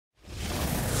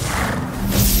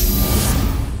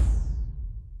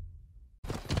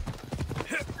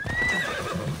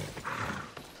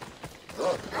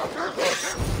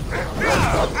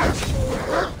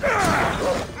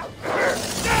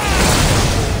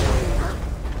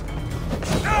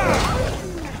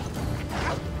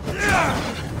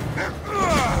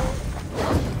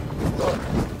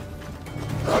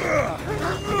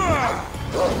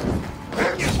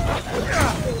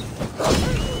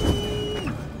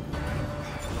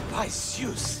By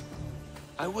Zeus!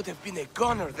 I would have been a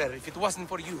goner there if it wasn't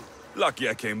for you. Lucky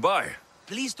I came by.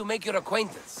 Pleased to make your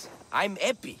acquaintance. I'm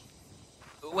Eppie.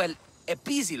 Well,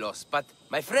 Episilos, but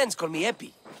my friends call me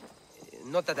Eppie.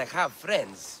 Not that I have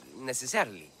friends,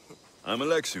 necessarily. I'm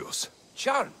Alexios.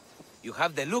 Charmed. You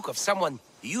have the look of someone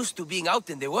used to being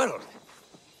out in the world.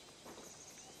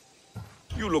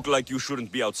 You look like you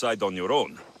shouldn't be outside on your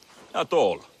own. At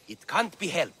all. It can't be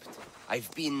helped.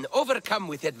 I've been overcome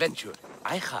with adventure.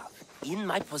 I have, in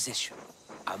my possession,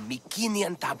 a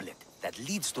Mycenaean tablet that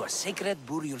leads to a sacred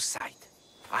burial site.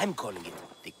 I'm calling it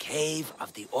the Cave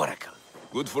of the Oracle.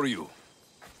 Good for you.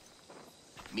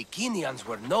 Mycenaeans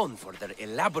were known for their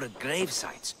elaborate grave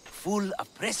sites, full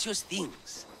of precious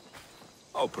things.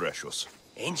 How precious.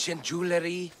 Ancient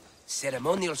jewelry,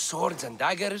 ceremonial swords and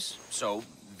daggers, so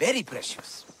very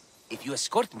precious. If you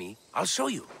escort me, I'll show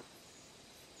you.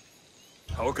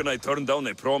 How can I turn down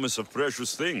a promise of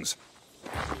precious things?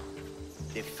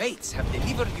 The Fates have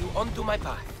delivered you onto my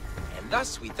path, and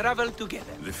thus we travel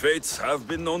together. The Fates have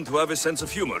been known to have a sense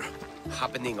of humor.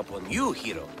 Happening upon you,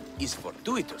 hero, is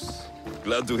fortuitous.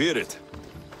 Glad to hear it.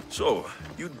 So,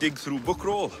 you dig through book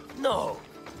roll? No.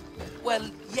 Well,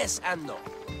 yes and no.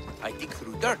 I dig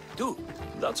through dirt, too.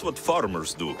 That's what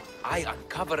farmers do. I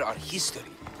uncover our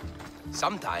history.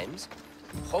 Sometimes,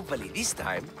 hopefully this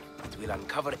time, it will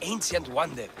uncover ancient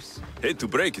wonders. Hate to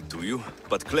break it to you,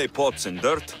 but clay pots and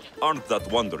dirt aren't that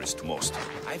wondrous to most.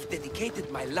 I've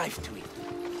dedicated my life to it.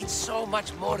 It's so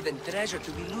much more than treasure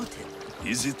to be looted.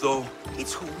 Is it though?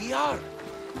 It's who we are.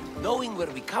 Knowing where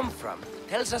we come from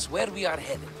tells us where we are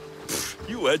headed.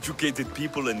 You educated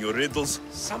people and your riddles.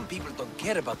 Some people don't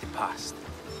care about the past.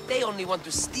 They only want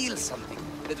to steal something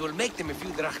that will make them a few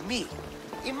drachmi.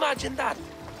 Imagine that.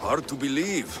 Hard to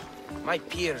believe. My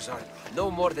peers are no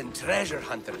more than treasure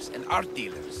hunters and art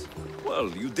dealers. Well,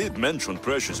 you did mention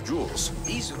precious jewels.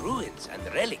 These ruins and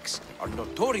relics are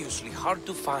notoriously hard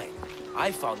to find.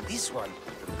 I found this one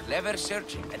through clever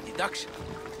searching and deduction.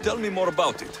 Tell me more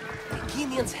about it.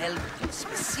 Mycenaeans held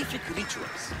specific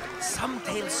rituals. Some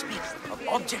tales speak of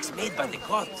objects made by the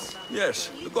gods. Yes,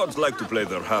 the gods like to play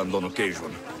their hand on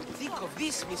occasion. Think of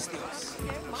this, Mystios.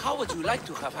 How would you like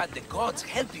to have had the gods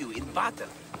help you in battle?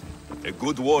 A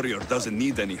good warrior doesn't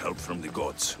need any help from the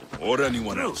gods, or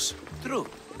anyone else. True.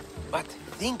 But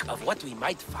think of what we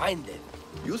might find then.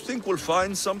 You think we'll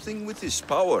find something with this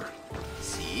power?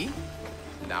 See?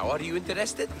 Now are you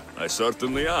interested? I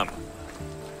certainly am.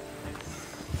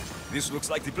 This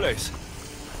looks like the place.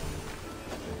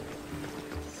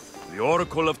 The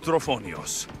Oracle of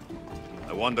Trophonios.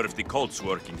 I wonder if the cult's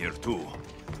working here too.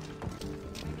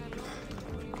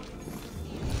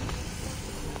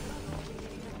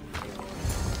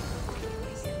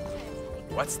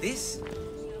 What's this?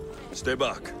 Stay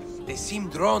back. They seem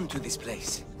drawn to this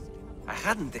place. I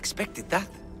hadn't expected that.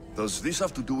 Does this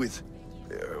have to do with...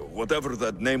 whatever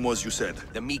that name was you said?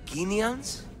 The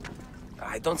Mycenaeans?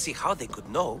 I don't see how they could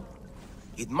know.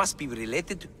 It must be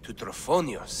related to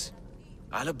Trophonios.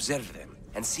 I'll observe them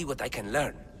and see what I can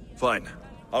learn. Fine.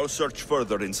 I'll search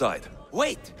further inside.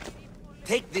 Wait!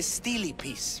 Take this steely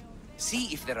piece. See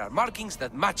if there are markings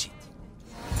that match it.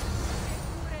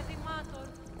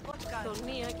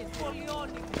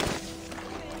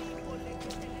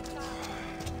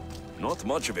 Not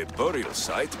much of a burial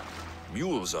site.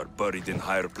 Mules are buried in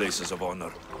higher places of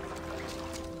honor.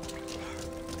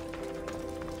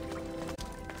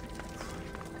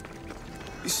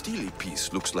 The steely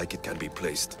piece looks like it can be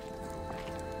placed.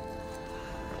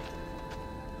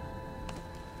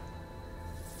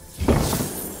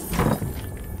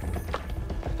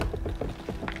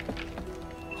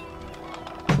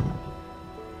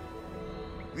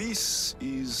 This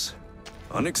is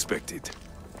unexpected.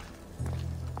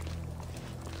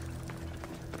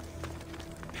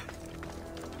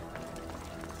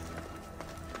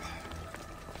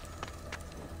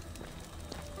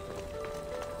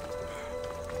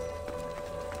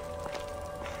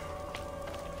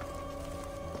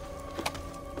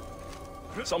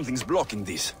 Something's blocking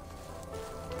this.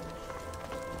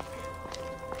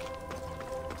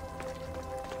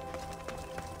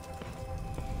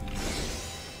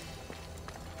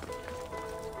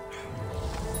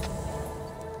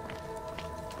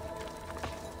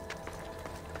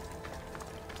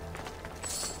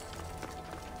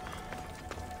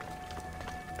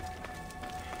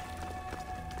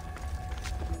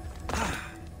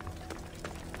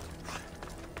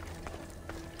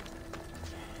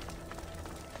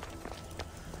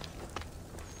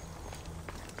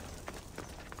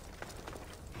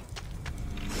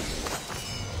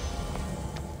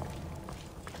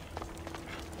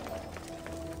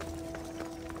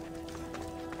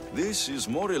 This is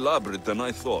more elaborate than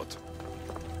I thought.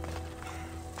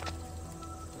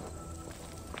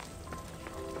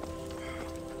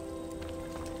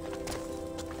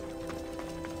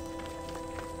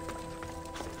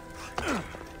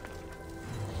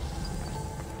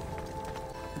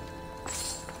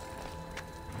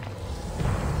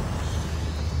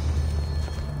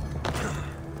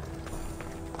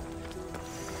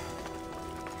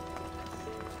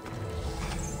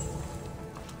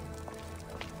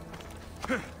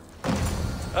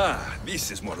 Ah,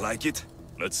 this is more like it.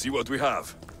 Let's see what we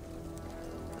have.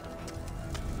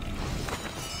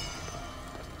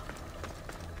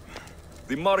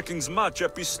 The markings match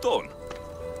Eppie's stone.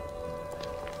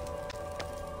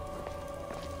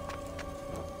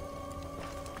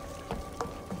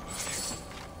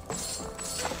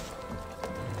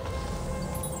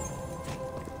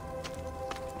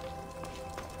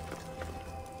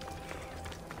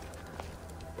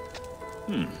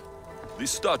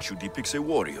 This statue depicts a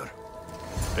warrior.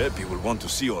 Eppie will want to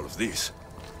see all of this.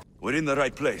 We're in the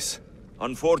right place.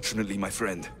 Unfortunately, my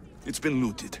friend, it's been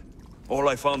looted. All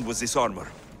I found was this armor.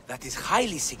 That is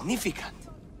highly significant.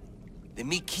 The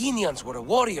Mycenaeans were a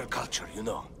warrior culture, you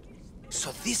know.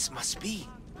 So this must be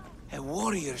a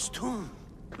warrior's tomb.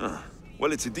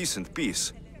 Well, it's a decent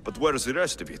piece, but where's the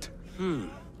rest of it?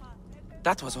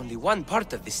 That was only one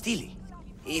part of the stele.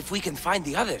 If we can find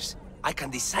the others, I can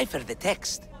decipher the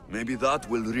text. Maybe that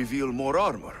will reveal more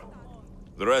armor.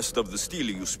 The rest of the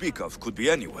stele you speak of could be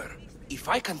anywhere. If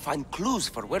I can find clues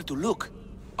for where to look,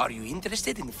 are you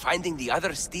interested in finding the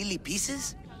other stele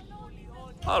pieces?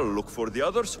 I'll look for the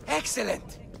others.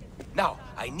 Excellent! Now,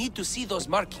 I need to see those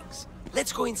markings.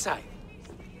 Let's go inside.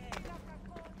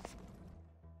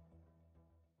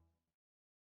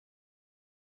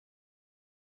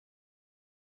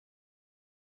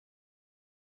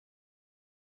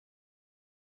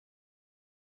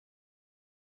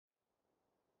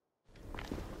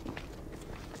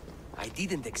 I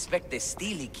didn't expect the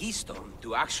stele keystone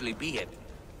to actually be a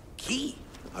key.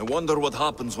 I wonder what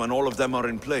happens when all of them are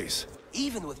in place.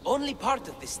 Even with only part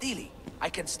of the stele, I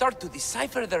can start to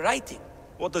decipher the writing.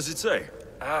 What does it say?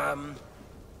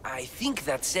 I think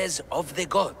that says of the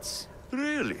gods.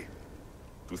 Really?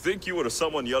 To think you were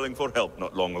someone yelling for help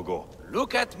not long ago.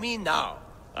 Look at me now.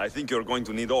 I think you're going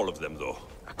to need all of them, though.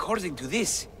 According to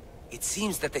this, it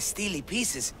seems that the stele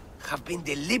pieces have been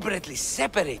deliberately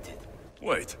separated.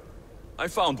 Wait. I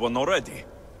found one already.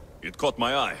 It caught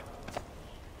my eye.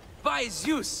 By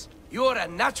Zeus, you're a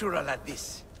natural at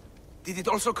this. Did it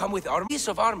also come with a piece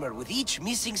of armor with each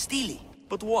missing stele?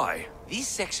 But why? This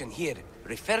section here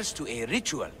refers to a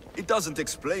ritual. It doesn't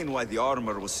explain why the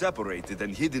armor was separated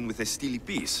and hidden with a stele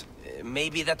piece.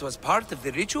 Maybe that was part of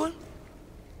the ritual?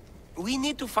 We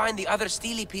need to find the other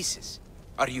stele pieces.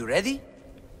 Are you ready?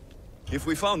 If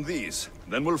we found these,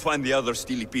 then we'll find the other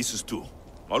stele pieces too.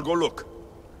 I'll go look.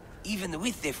 Even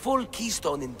with the full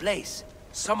keystone in place,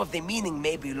 some of the meaning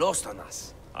may be lost on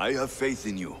us. I have faith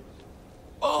in you.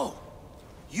 Oh!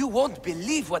 You won't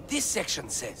believe what this section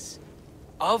says.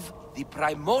 Of the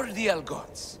primordial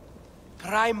gods.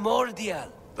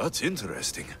 Primordial. That's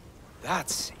interesting.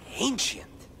 That's ancient.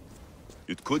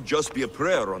 It could just be a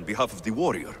prayer on behalf of the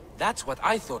warrior. That's what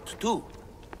I thought too.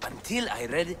 Until I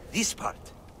read this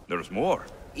part. There's more.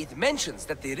 It mentions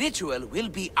that the ritual will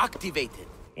be activated.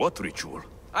 What ritual?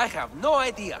 I have no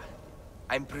idea.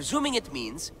 I'm presuming it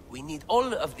means we need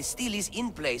all of the steles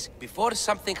in place before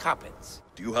something happens.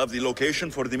 Do you have the location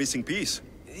for the missing piece?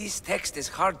 This text is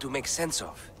hard to make sense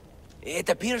of. It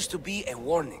appears to be a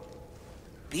warning.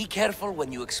 Be careful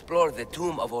when you explore the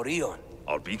tomb of Orion.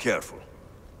 I'll be careful.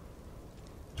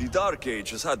 The Dark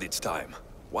Age has had its time.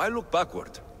 Why look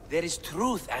backward? There is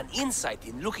truth and insight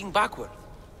in looking backward.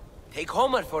 Take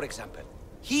Homer, for example.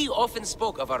 He often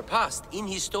spoke of our past in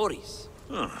his stories.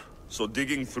 So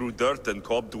digging through dirt and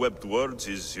cobwebbed words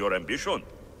is your ambition?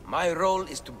 My role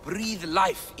is to breathe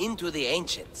life into the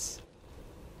ancients.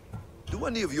 Do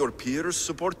any of your peers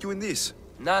support you in this?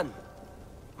 None.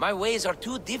 My ways are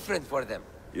too different for them.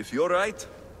 If you're right,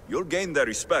 you'll gain their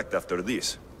respect after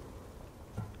this.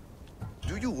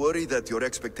 Do you worry that your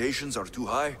expectations are too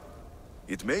high?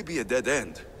 It may be a dead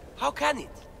end. How can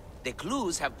it? The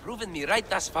clues have proven me right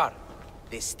thus far.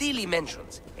 The stele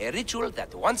mentions a ritual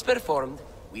that once performed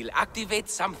will activate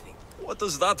something. What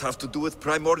does that have to do with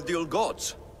primordial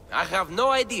gods? I have no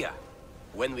idea.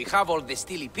 When we have all the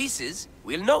stele pieces,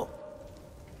 we'll know.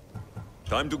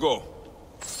 Time to go.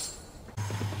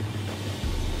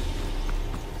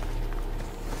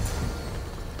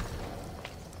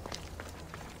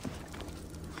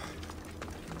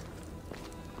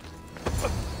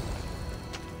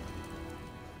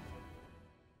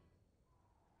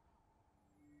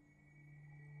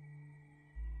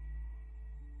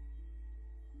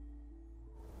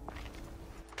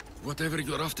 Whatever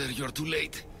you're after, you're too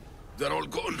late. They're all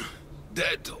gone.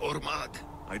 Dead or mad.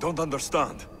 I don't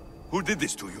understand. Who did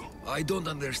this to you? I don't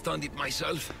understand it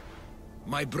myself.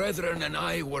 My brethren and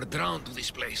I were drawn to this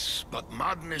place, but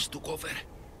madness took over.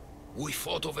 We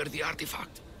fought over the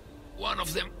artifact. One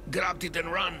of them grabbed it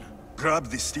and ran.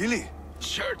 Grabbed the Steely?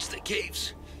 Search the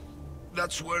caves.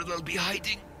 That's where they'll be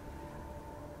hiding.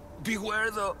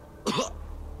 Beware the...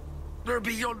 They're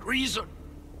beyond reason.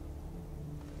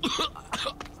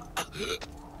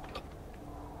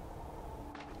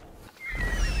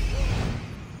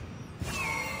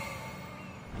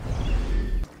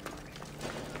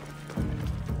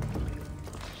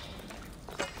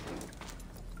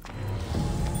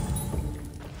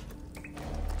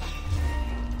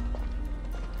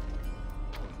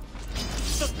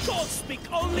 The gods speak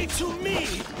only to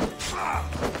me!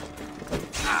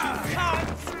 Can't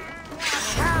have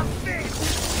it!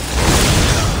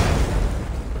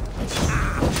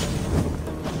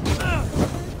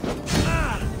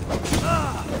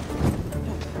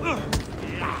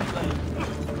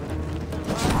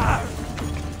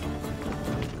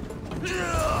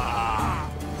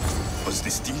 Was the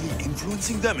Steely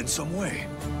influencing them in some way?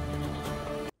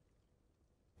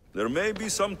 There may be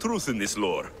some truth in this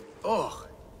lore. Oh,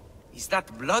 is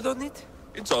that blood on it?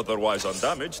 It's otherwise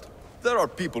undamaged. There are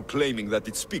people claiming that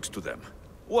it speaks to them.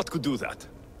 What could do that?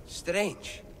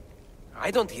 Strange.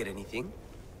 I don't hear anything.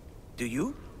 Do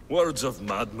you? Words of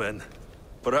madmen.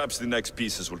 Perhaps the next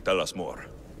pieces will tell us more.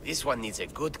 This one needs a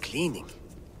good cleaning.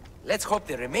 Let's hope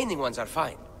the remaining ones are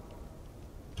fine.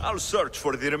 I'll search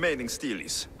for the remaining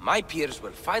Steelies. My peers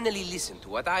will finally listen to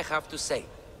what I have to say.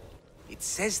 It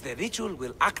says the ritual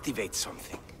will activate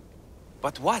something.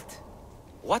 But what?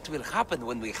 What will happen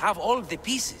when we have all the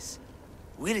pieces?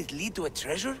 Will it lead to a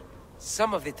treasure?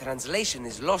 Some of the translation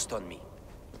is lost on me.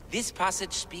 This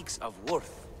passage speaks of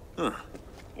worth. Huh.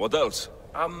 What else?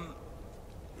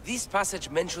 This passage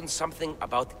mentions something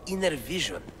about inner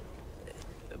vision.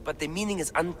 But the meaning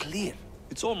is unclear.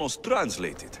 It's almost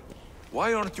translated.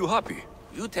 Why aren't you happy?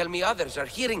 You tell me others are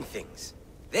hearing things.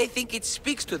 They think it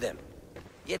speaks to them.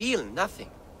 Yet feel nothing.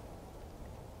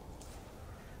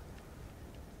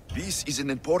 This is an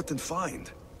important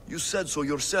find. You said so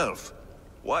yourself.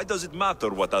 Why does it matter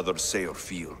what others say or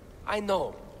feel? I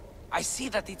know. I see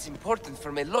that it's important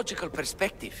from a logical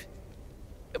perspective.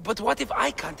 But what if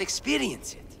I can't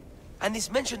experience it? And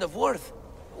this mention of worth,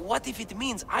 what if it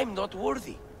means I'm not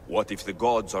worthy? What if the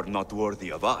gods are not worthy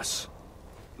of us?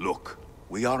 Look,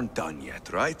 we aren't done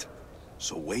yet, right?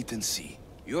 So wait and see.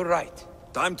 You're right.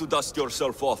 Time to dust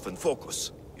yourself off and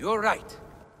focus. You're right.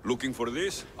 Looking for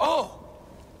this? Oh!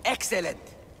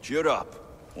 Excellent! Cheer up.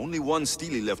 Only one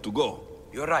Steely left to go.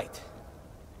 You're right.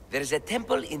 There's a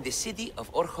temple in the city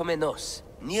of Orchomenos,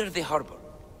 near the harbor.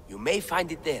 You may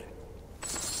find it there.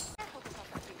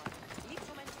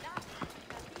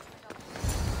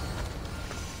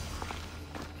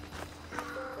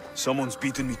 Someone's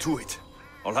beaten me to it.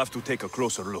 I'll have to take a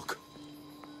closer look.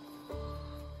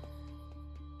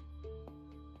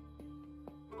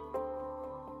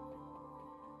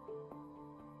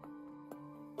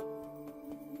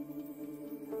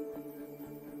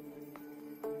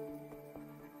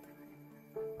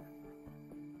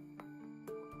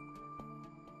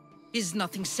 Is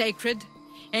nothing sacred?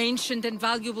 Ancient and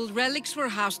valuable relics were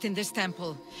housed in this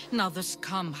temple. Now the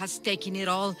scum has taken it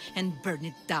all and burned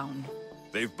it down.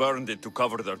 They've burned it to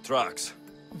cover their tracks.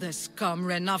 The scum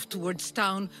ran off towards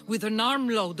town with an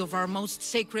armload of our most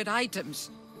sacred items.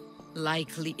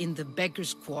 Likely in the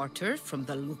beggar's quarter, from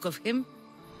the look of him.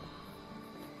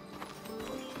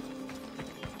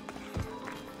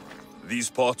 These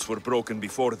pots were broken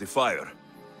before the fire.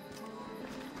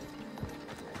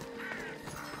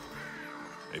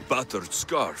 A battered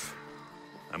scarf.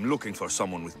 I'm looking for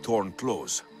someone with torn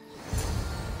clothes.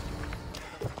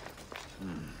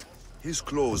 His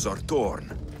clothes are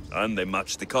torn, and they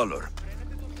match the color.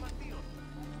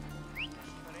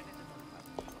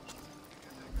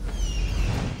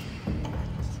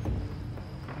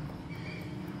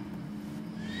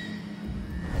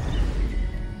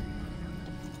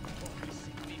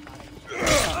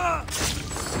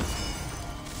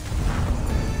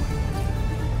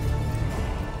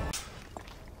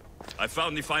 I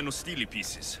found the final Steely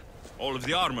pieces. All of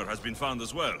the armor has been found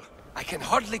as well. I can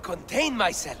hardly contain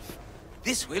myself.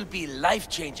 This will be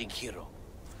life-changing, hero.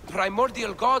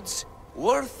 Primordial gods,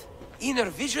 worth,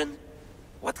 inner vision.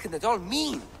 What can it all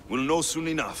mean? We'll know soon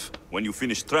enough, when you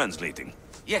finish translating.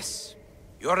 Yes,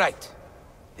 you're right.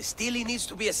 The Steely needs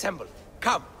to be assembled.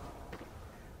 Come.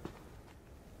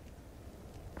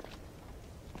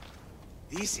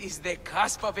 This is the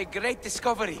cusp of a great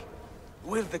discovery.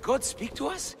 Will the gods speak to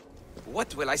us?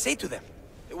 What will I say to them?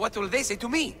 What will they say to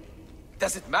me?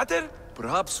 Does it matter?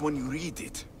 Perhaps when you read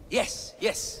it. Yes,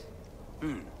 yes.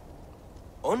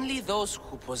 Only those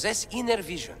who possess inner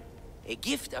vision, a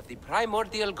gift of the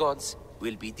primordial gods,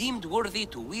 will be deemed worthy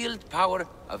to wield power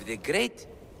of the great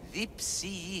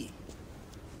Vipsii.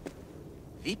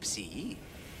 Vipsii?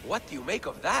 What do you make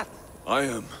of that? I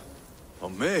am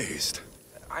amazed.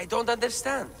 I don't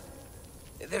understand.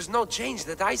 There's no change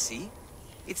that I see.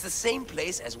 It's the same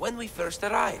place as when we first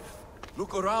arrived.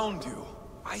 Look around you.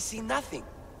 I see nothing.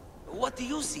 What do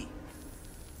you see?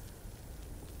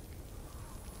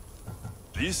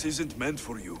 This isn't meant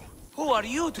for you. Who are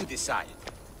you to decide?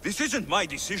 This isn't my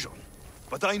decision.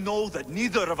 But I know that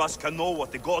neither of us can know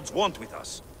what the gods want with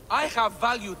us. I have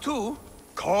value too.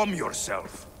 Calm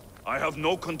yourself. I have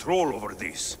no control over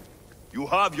this. You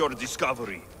have your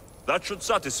discovery. That should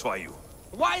satisfy you.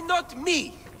 Why not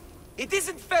me? It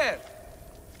isn't fair.